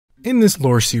In this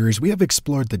lore series, we have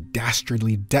explored the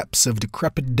dastardly depths of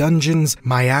decrepit dungeons,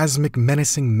 miasmic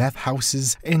menacing meth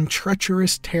houses, and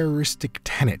treacherous terroristic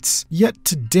tenets. Yet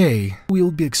today, we will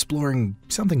be exploring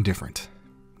something different.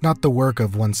 Not the work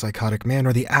of one psychotic man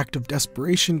or the act of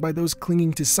desperation by those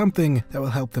clinging to something that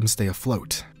will help them stay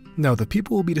afloat. No, the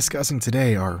people we'll be discussing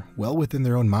today are well within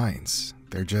their own minds.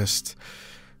 They're just,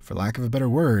 for lack of a better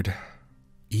word,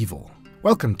 evil.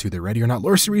 Welcome to the Ready or Not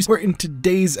lore series, where in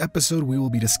today's episode we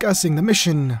will be discussing the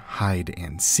mission Hide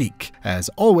and Seek. As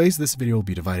always, this video will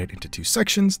be divided into two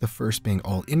sections, the first being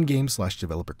all in-game /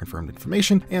 developer confirmed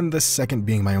information, and the second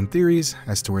being my own theories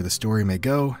as to where the story may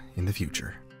go in the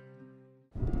future.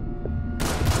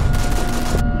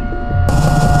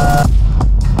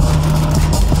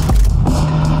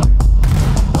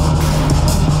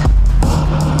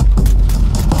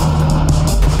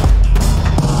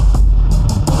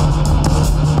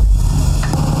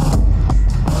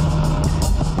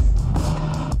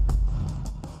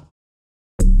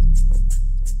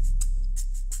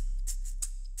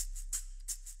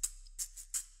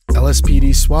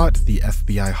 LSPD SWAT, the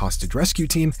FBI hostage rescue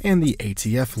team, and the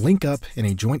ATF link up in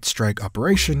a joint strike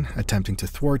operation attempting to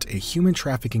thwart a human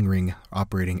trafficking ring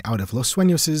operating out of Los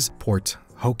Sueños' Port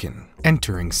Hoken.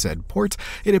 Entering said port,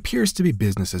 it appears to be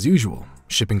business as usual.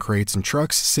 Shipping crates and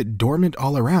trucks sit dormant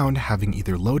all around, having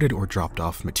either loaded or dropped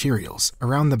off materials.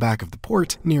 Around the back of the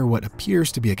port, near what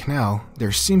appears to be a canal,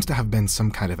 there seems to have been some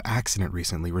kind of accident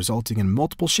recently, resulting in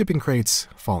multiple shipping crates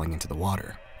falling into the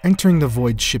water. Entering the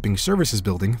Void Shipping Services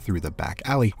building through the back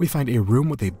alley, we find a room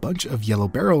with a bunch of yellow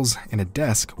barrels and a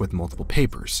desk with multiple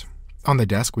papers. On the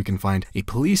desk, we can find a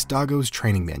Police Doggo's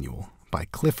Training Manual by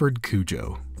Clifford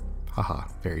Cujo. Haha,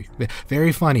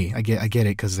 very funny. I get it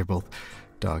because they're both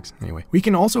dogs. Anyway, we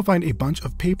can also find a bunch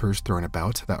of papers thrown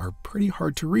about that are pretty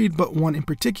hard to read, but one in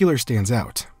particular stands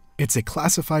out. It's a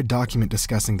classified document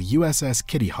discussing the USS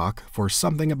Kitty Hawk for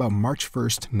something about March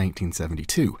 1st,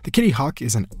 1972. The Kitty Hawk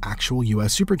is an actual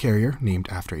US supercarrier named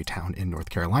after a town in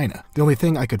North Carolina. The only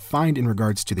thing I could find in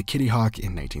regards to the Kitty Hawk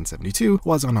in 1972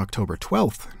 was on October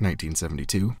 12th,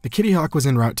 1972. The Kitty Hawk was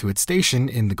en route to its station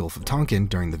in the Gulf of Tonkin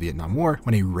during the Vietnam War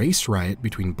when a race riot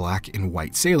between black and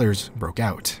white sailors broke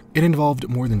out. It involved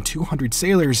more than 200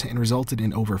 sailors and resulted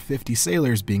in over 50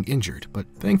 sailors being injured, but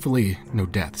thankfully no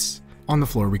deaths. On the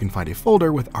floor, we can find a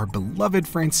folder with our beloved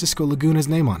Francisco Laguna's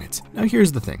name on it. Now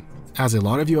here's the thing. As a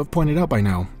lot of you have pointed out by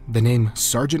now, the name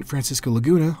Sergeant Francisco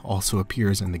Laguna also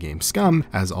appears in the game Scum,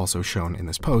 as also shown in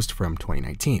this post from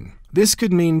 2019. This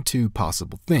could mean two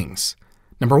possible things.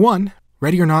 Number one,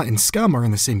 Ready or Not and Scum are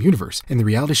in the same universe, and the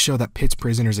reality show that pits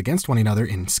prisoners against one another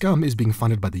in Scum is being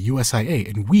funded by the USIA,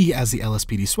 and we, as the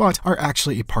LSPD SWAT, are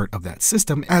actually a part of that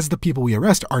system, as the people we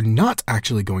arrest are not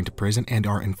actually going to prison and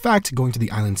are in fact going to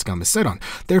the island Scum is set on.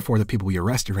 Therefore, the people we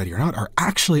arrest in Ready or Not are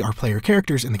actually our player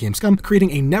characters in the game Scum, creating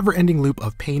a never-ending loop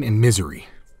of pain and misery.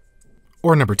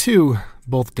 Or number two,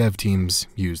 both dev teams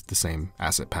used the same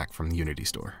asset pack from the Unity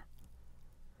store.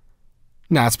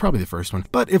 Nah, it's probably the first one,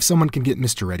 but if someone can get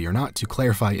Mr. Ready or Not to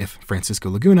clarify if Francisco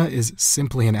Laguna is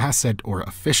simply an asset or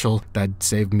official, that'd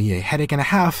save me a headache and a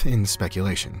half in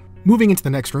speculation. Moving into the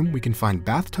next room, we can find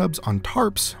bathtubs on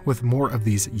tarps with more of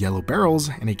these yellow barrels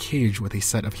and a cage with a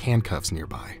set of handcuffs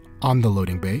nearby. On the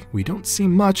loading bay, we don't see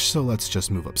much, so let's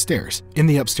just move upstairs. In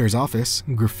the upstairs office,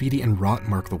 graffiti and rot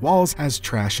mark the walls as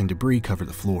trash and debris cover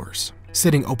the floors.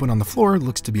 Sitting open on the floor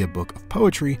looks to be a book of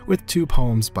poetry with two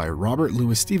poems by Robert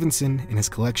Louis Stevenson in his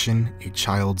collection, A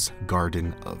Child's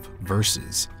Garden of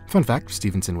Verses. Fun fact,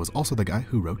 Stevenson was also the guy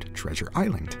who wrote Treasure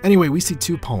Island. Anyway, we see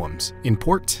two poems, In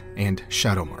Port and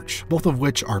Shadow March, both of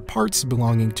which are parts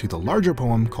belonging to the larger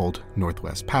poem called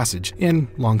Northwest Passage, and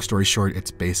long story short, it's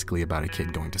basically about a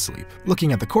kid going to sleep.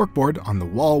 Looking at the corkboard on the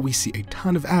wall, we see a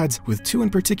ton of ads with two in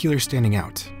particular standing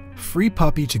out. Free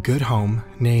puppy to good home,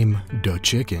 name Da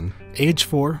Chicken, age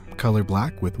 4, color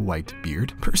black with white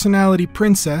beard, personality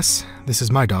princess, this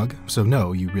is my dog, so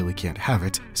no, you really can't have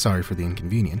it, sorry for the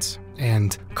inconvenience,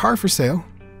 and car for sale,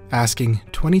 asking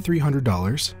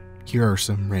 $2,300. Here are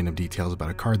some random details about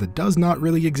a car that does not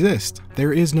really exist.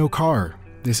 There is no car.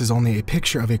 This is only a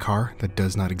picture of a car that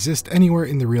does not exist anywhere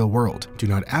in the real world. Do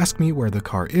not ask me where the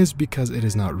car is because it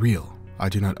is not real. I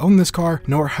do not own this car,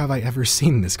 nor have I ever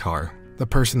seen this car. The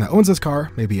person that owns this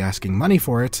car may be asking money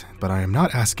for it, but I am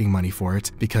not asking money for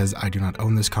it because I do not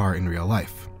own this car in real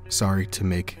life. Sorry to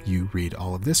make you read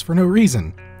all of this for no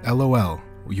reason. LOL,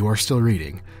 you are still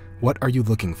reading. What are you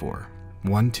looking for?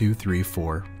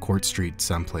 1234 Court Street,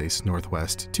 someplace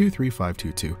northwest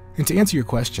 23522. And to answer your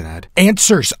question, Ed,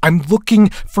 answers! I'm looking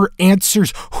for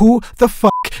answers! Who the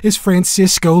fuck is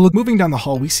Francisco. Moving down the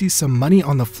hall, we see some money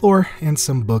on the floor and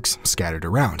some books scattered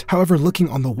around. However, looking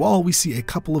on the wall, we see a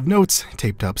couple of notes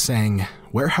taped up saying,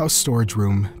 "Warehouse Storage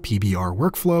Room, PBR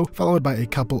Workflow," followed by a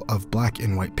couple of black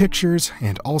and white pictures,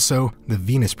 and also the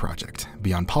Venus Project,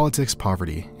 Beyond Politics,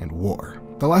 Poverty, and War.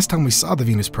 The last time we saw the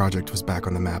Venus Project was back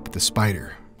on the map, the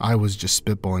Spider. I was just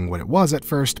spitballing what it was at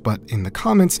first, but in the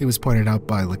comments, it was pointed out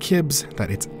by Lakibs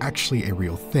that it's actually a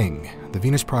real thing. The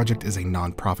Venus Project is a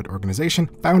non-profit organization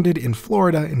founded in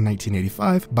Florida in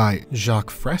 1985 by Jacques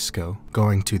Fresco.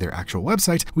 Going to their actual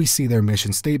website, we see their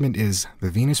mission statement is, "The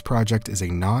Venus Project is a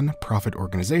non-profit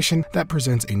organization that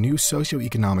presents a new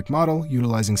socio-economic model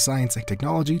utilizing science and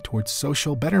technology towards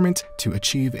social betterment to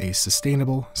achieve a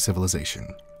sustainable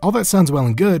civilization." All that sounds well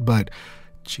and good, but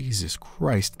Jesus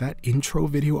Christ, that intro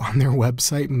video on their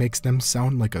website makes them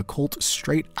sound like a cult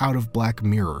straight out of Black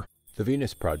Mirror. The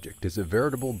Venus Project is a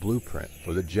veritable blueprint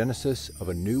for the genesis of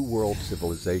a new world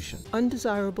civilization.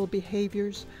 Undesirable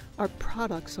behaviors are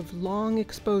products of long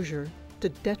exposure to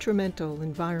detrimental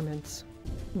environments.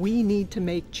 We need to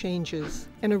make changes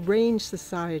and arrange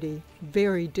society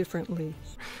very differently.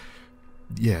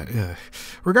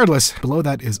 Regardless, below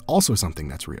that is also something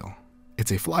that's real.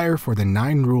 It's a flyer for the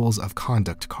 9 Rules of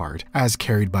Conduct card, as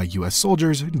carried by US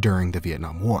soldiers during the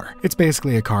Vietnam War. It's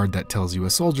basically a card that tells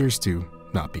US soldiers to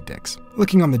not be dicks.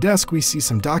 Looking on the desk, we see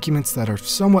some documents that are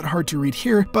somewhat hard to read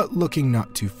here, but looking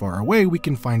not too far away, we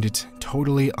can find it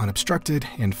totally unobstructed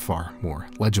and far more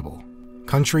legible.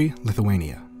 Country,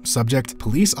 Lithuania. Subject,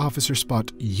 police officer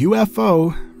spot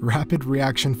UFO, rapid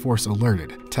reaction force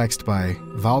alerted. Text by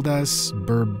Valdas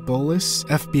Burbulis,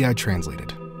 FBI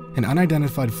translated. An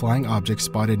unidentified flying object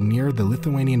spotted near the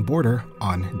Lithuanian border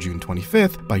on June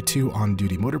 25th by 2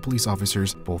 on-duty motor police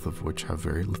officers, both of which have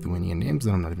very Lithuanian names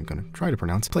that I'm not even going to try to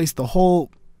pronounce, placed the whole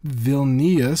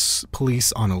Vilnius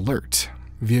police on alert.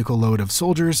 Vehicle load of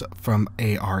soldiers from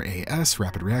ARAS,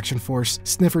 Rapid Reaction Force,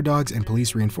 sniffer dogs, and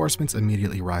police reinforcements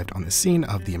immediately arrived on the scene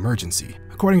of the emergency.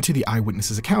 According to the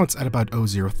eyewitnesses' accounts, at about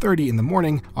 00:30 in the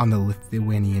morning on the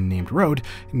Lithuanian-named road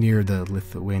near the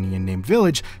Lithuanian-named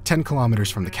village, 10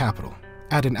 kilometers from the capital.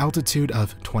 At an altitude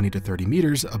of 20 to 30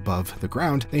 meters above the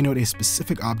ground, they note a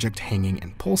specific object hanging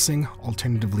and pulsing,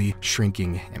 alternatively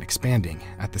shrinking and expanding.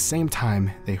 At the same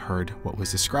time, they heard what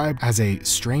was described as a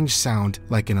strange sound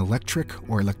like an electric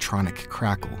or electronic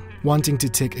crackle. Wanting to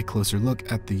take a closer look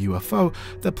at the UFO,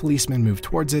 the policemen moved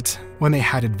towards it. When they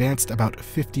had advanced about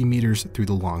 50 meters through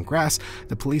the long grass,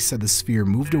 the police said the sphere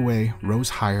moved away, rose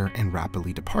higher, and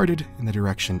rapidly departed in the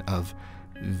direction of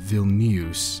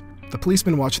Vilnius. The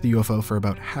policemen watched the UFO for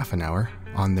about half an hour.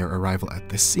 On their arrival at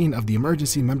the scene of the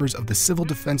emergency, members of the Civil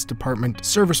Defense Department,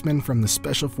 servicemen from the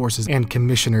Special Forces, and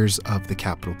commissioners of the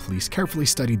Capitol Police carefully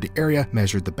studied the area,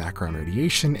 measured the background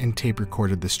radiation, and tape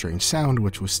recorded the strange sound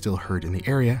which was still heard in the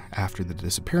area after the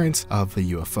disappearance of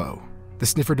the UFO. The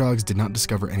sniffer dogs did not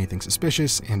discover anything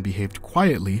suspicious and behaved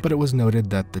quietly, but it was noted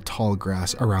that the tall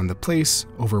grass around the place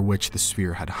over which the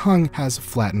sphere had hung has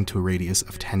flattened to a radius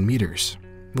of 10 meters.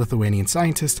 Lithuanian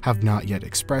scientists have not yet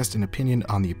expressed an opinion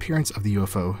on the appearance of the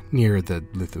UFO near the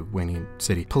Lithuanian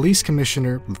city. Police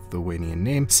Commissioner, Lithuanian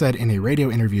name, said in a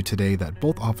radio interview today that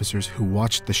both officers who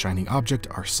watched the shining object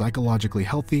are psychologically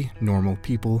healthy, normal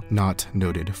people, not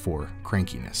noted for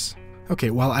crankiness. Okay,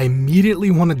 while I immediately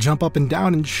want to jump up and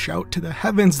down and shout to the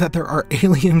heavens that there are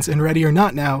aliens in Ready or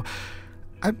Not now,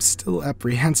 I'm still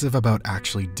apprehensive about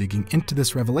actually digging into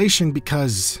this revelation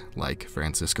because, like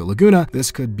Francisco Laguna,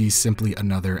 this could be simply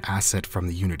another asset from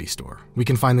the Unity store. We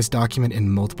can find this document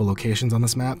in multiple locations on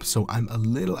this map, so I'm a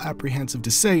little apprehensive to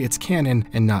say it's canon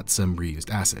and not some reused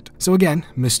asset. So again,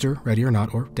 Mr. Ready or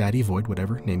Not, or Daddy Void,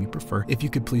 whatever name you prefer, if you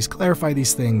could please clarify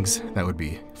these things, that would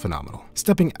be phenomenal.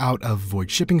 Stepping out of Void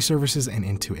shipping services and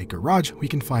into a garage, we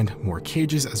can find more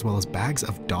cages as well as bags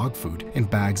of dog food and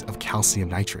bags of calcium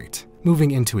nitrate.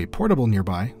 Moving into a portable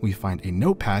nearby, we find a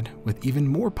notepad with even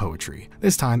more poetry.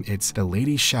 This time, it's The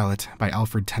Lady Shallot by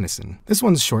Alfred Tennyson. This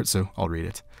one's short, so I'll read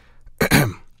it.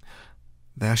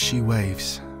 There she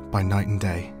waves, by night and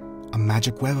day, a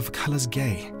magic web of colours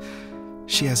gay.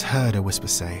 She has heard a whisper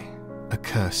say, a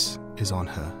curse is on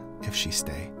her if she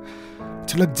stay.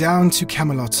 To look down to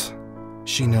Camelot,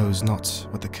 she knows not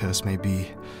what the curse may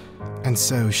be, and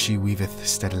so she weaveth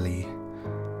steadily,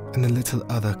 and the little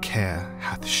other care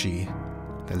hath she,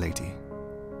 the Lady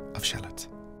of Shalott.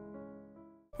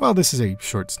 While this is a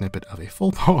short snippet of a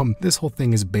full poem, this whole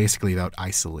thing is basically about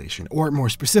isolation, or more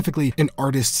specifically, an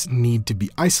artist's need to be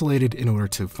isolated in order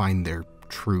to find their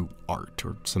true art,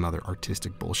 or some other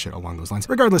artistic bullshit along those lines.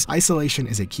 Regardless, isolation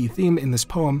is a key theme in this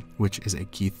poem, which is a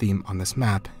key theme on this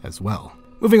map as well.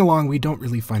 Moving along, we don't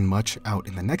really find much out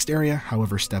in the next area.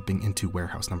 However, stepping into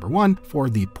warehouse number 1 for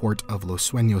the Port of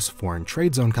Los Sueños Foreign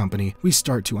Trade Zone Company, we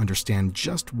start to understand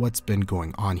just what's been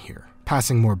going on here.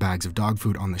 Passing more bags of dog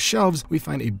food on the shelves, we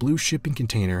find a blue shipping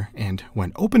container, and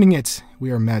when opening it,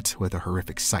 we are met with a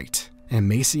horrific sight. An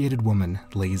emaciated woman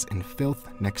lays in filth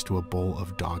next to a bowl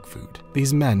of dog food.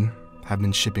 These men have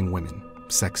been shipping women,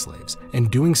 sex slaves, and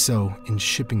doing so in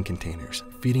shipping containers,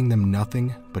 feeding them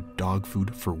nothing but dog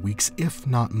food for weeks, if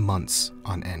not months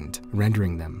on end,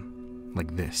 rendering them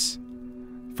like this.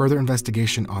 Further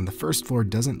investigation on the first floor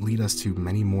doesn't lead us to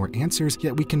many more answers,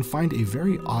 yet we can find a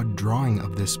very odd drawing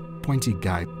of this pointy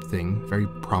guy thing very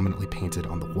prominently painted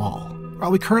on the wall.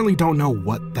 While we currently don't know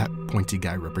what that pointy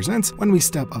guy represents, when we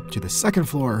step up to the second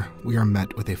floor, we are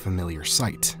met with a familiar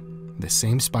sight. The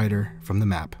same spider from the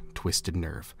map, Twisted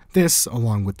Nerve. This,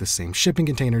 along with the same shipping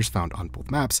containers found on both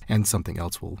maps, and something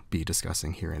else we'll be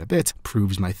discussing here in a bit,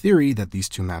 proves my theory that these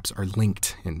two maps are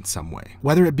linked in some way.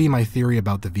 Whether it be my theory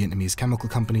about the Vietnamese chemical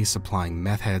company supplying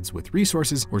meth heads with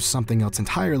resources, or something else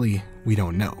entirely, we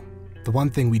don't know. The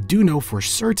one thing we do know for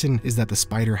certain is that the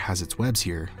spider has its webs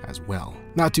here as well.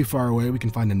 Not too far away, we can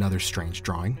find another strange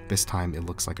drawing. This time it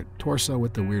looks like a torso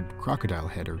with a weird crocodile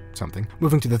head or something.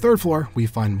 Moving to the third floor, we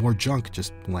find more junk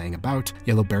just laying about,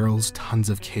 yellow barrels, tons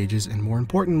of cages, and more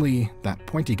importantly, that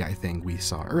pointy guy thing we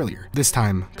saw earlier. This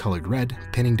time colored red,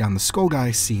 pinning down the skull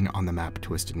guy seen on the map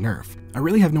Twisted Nerve. I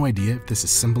really have no idea if this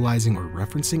is symbolizing or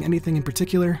referencing anything in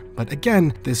particular, but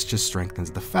again, this just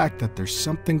strengthens the fact that there's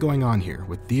something going on here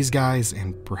with these guys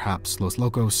and perhaps Los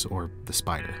Locos or the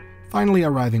spider. Finally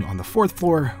arriving on the fourth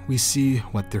floor, we see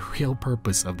what the real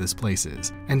purpose of this place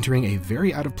is. Entering a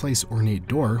very out-of-place ornate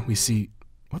door, we see...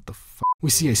 what the fuck? We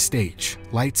see a stage,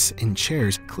 lights, and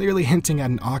chairs, clearly hinting at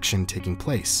an auction taking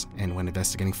place, and when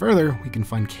investigating further, we can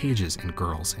find cages and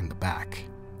girls in the back.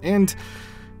 And,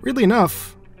 weirdly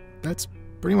enough, that's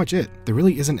pretty much it. There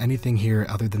really isn't anything here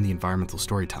other than the environmental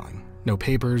storytelling. No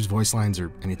papers, voice lines,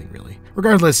 or anything really.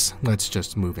 Regardless, let's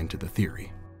just move into the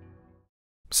theory.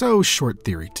 So, short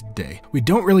theory today. We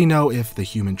don't really know if the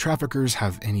human traffickers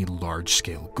have any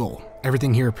large-scale goal.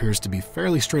 Everything here appears to be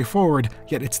fairly straightforward,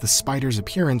 yet it's the spider's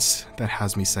appearance that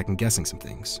has me second-guessing some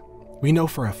things. We know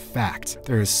for a fact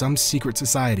there is some secret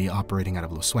society operating out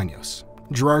of Los Sueños.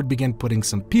 Gerard began putting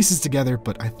some pieces together,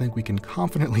 but I think we can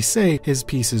confidently say his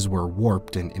pieces were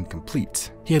warped and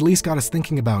incomplete. He at least got us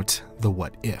thinking about the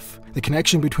what if. The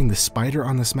connection between the spider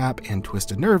on this map and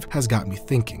Twisted Nerve has got me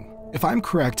thinking. If I'm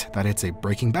correct that it's a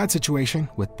Breaking Bad situation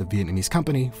with the Vietnamese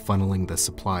company funneling the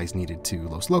supplies needed to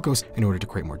Los Locos in order to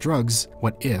create more drugs,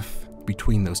 what if,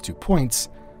 between those 2 points,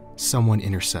 someone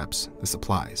intercepts the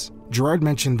supplies? Gerard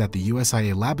mentioned that the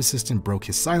USIA lab assistant broke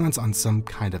his silence on some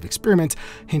kind of experiment,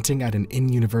 hinting at an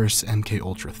in-universe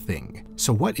MKUltra thing.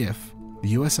 So what if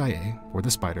the USIA, or the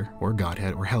Spider, or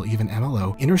Godhead, or hell even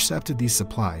MLO, intercepted these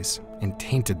supplies and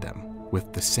tainted them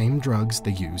with the same drugs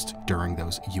they used during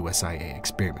those USIA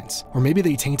experiments? Or maybe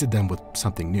they tainted them with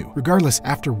something new. Regardless,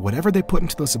 after whatever they put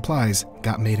into those supplies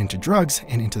got made into drugs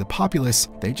and into the populace,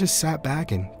 they just sat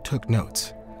back and took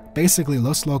notes. Basically,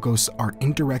 Los Locos are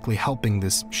indirectly helping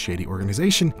this shady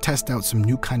organization test out some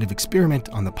new kind of experiment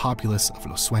on the populace of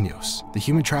Los Sueños. The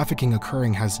human trafficking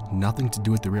occurring has nothing to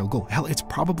do with the real goal. Hell, it's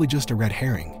probably just a red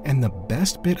herring. And the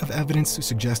best bit of evidence to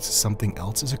suggest something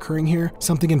else is occurring here,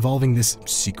 something involving this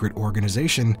secret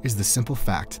organization, is the simple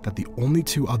fact that the only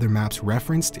 2 other maps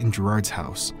referenced in Gerard's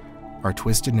house are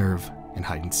Twisted Nerve and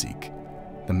Hide and Seek.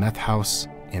 The meth house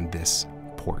and this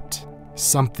port.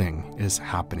 Something is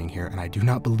happening here, and I do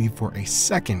not believe for a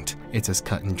second it's as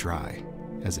cut and dry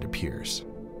as it appears.